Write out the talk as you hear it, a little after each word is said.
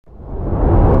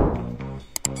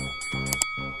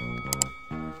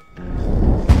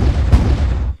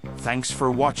Thanks for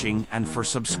watching and for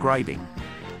subscribing.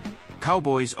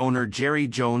 Cowboys owner Jerry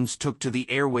Jones took to the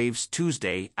airwaves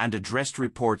Tuesday and addressed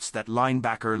reports that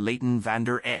linebacker Leighton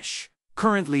Vander Esch,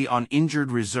 currently on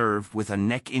injured reserve with a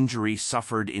neck injury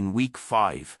suffered in Week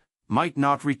 5, might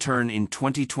not return in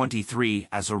 2023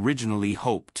 as originally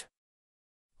hoped.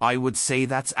 "I would say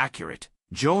that's accurate,"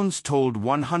 Jones told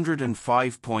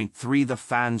 105.3 The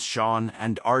Fan's Shan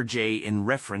and RJ in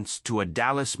reference to a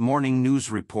Dallas Morning News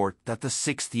report that the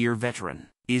sixth-year veteran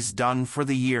is done for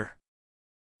the year.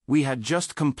 "We had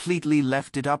just completely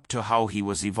left it up to how he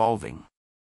was evolving."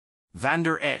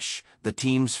 Vander Esch, the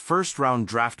team's first-round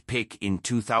draft pick in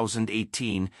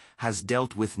 2018, has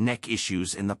dealt with neck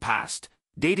issues in the past,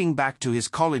 dating back to his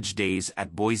college days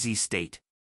at Boise State.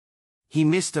 He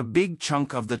missed a big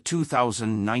chunk of the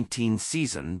 2019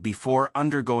 season before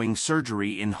undergoing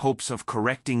surgery in hopes of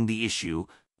correcting the issue,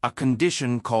 a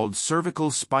condition called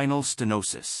cervical spinal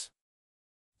stenosis.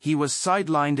 He was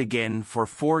sidelined again for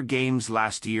 4 games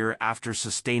last year after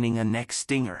sustaining a neck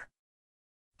stinger.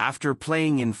 After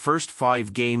playing in first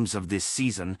 5 games of this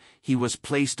season, he was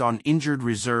placed on injured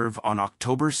reserve on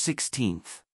October 16.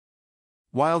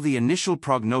 While the initial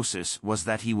prognosis was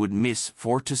that he would miss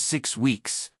 4 to 6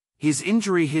 weeks, his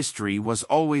injury history was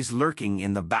always lurking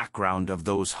in the background of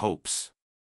those hopes.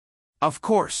 "Of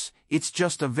course, it's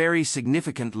just a very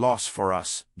significant loss for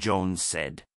us," Jones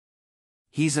said.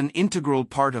 "He's an integral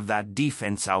part of that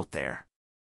defense out there.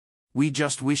 We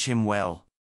just wish him well."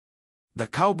 The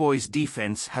Cowboys'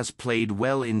 defense has played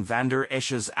well in Vander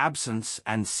Esch's absence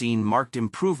and seen marked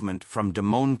improvement from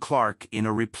Damone Clark in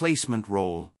a replacement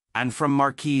role, and from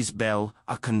Marquise Bell,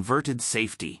 a converted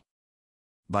safety.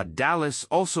 But Dallas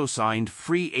also signed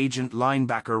free agent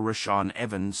linebacker Rashaan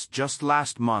Evans just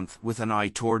last month with an eye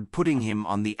toward putting him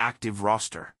on the active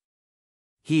roster.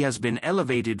 He has been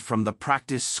elevated from the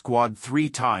practice squad 3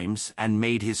 times and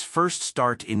made his first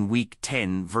start in Week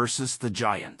 10 versus the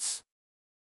Giants.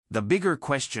 The bigger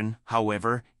question,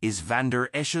 however, is Vander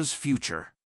Esch's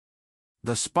future.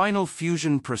 The spinal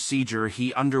fusion procedure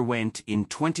he underwent in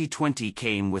 2020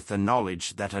 came with the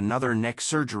knowledge that another neck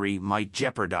surgery might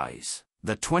jeopardize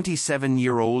the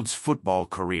 27-year-old's football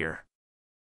career.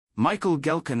 Michael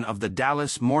Gelkin of the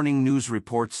Dallas Morning News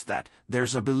reports that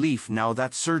there's a belief now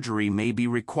that surgery may be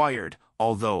required,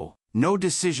 although no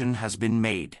decision has been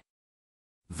made.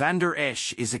 Vander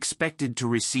Esch is expected to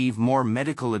receive more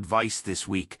medical advice this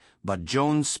week, but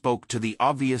Jones spoke to the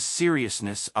obvious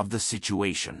seriousness of the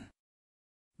situation.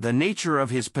 "The nature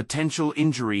of his potential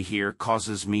injury here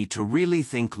causes me to really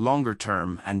think longer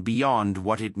term and beyond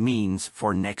what it means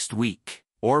for next week,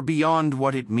 or beyond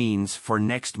what it means for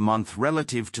next month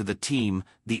relative to the team,"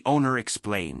 the owner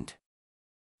explained.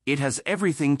 "It has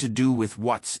everything to do with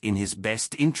what's in his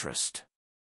best interest."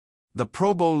 The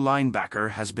Pro Bowl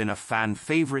linebacker has been a fan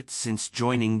favorite since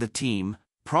joining the team,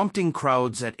 prompting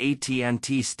crowds at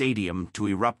AT&T Stadium to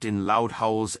erupt in loud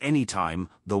howls anytime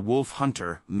the Wolf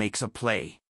Hunter makes a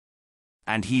play.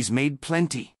 And he's made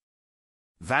plenty.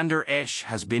 Vander Esch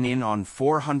has been in on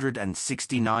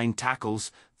 469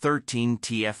 tackles, 13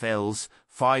 TFLs,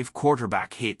 5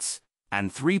 quarterback hits,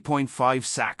 and 3.5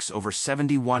 sacks over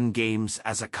 71 games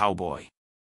as a Cowboy.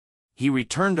 He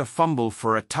returned a fumble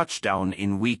for a touchdown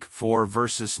in Week 4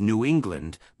 versus New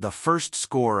England, the first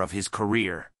score of his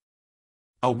career.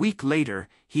 A week later,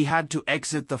 he had to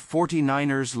exit the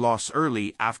 49ers' loss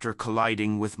early after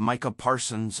colliding with Micah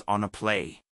Parsons on a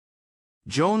play.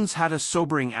 Jones had a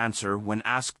sobering answer when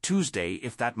asked Tuesday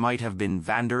if that might have been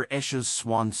Vander Esch's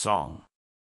swan song.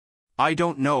 "I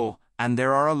don't know, and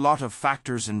there are a lot of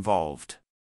factors involved.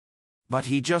 But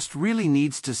he just really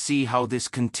needs to see how this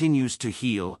continues to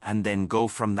heal and then go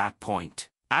from that point,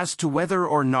 as to whether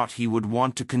or not he would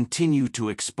want to continue to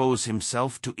expose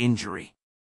himself to injury.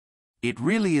 It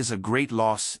really is a great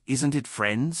loss, isn't it,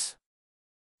 friends?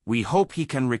 We hope he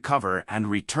can recover and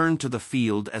return to the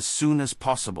field as soon as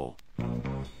possible."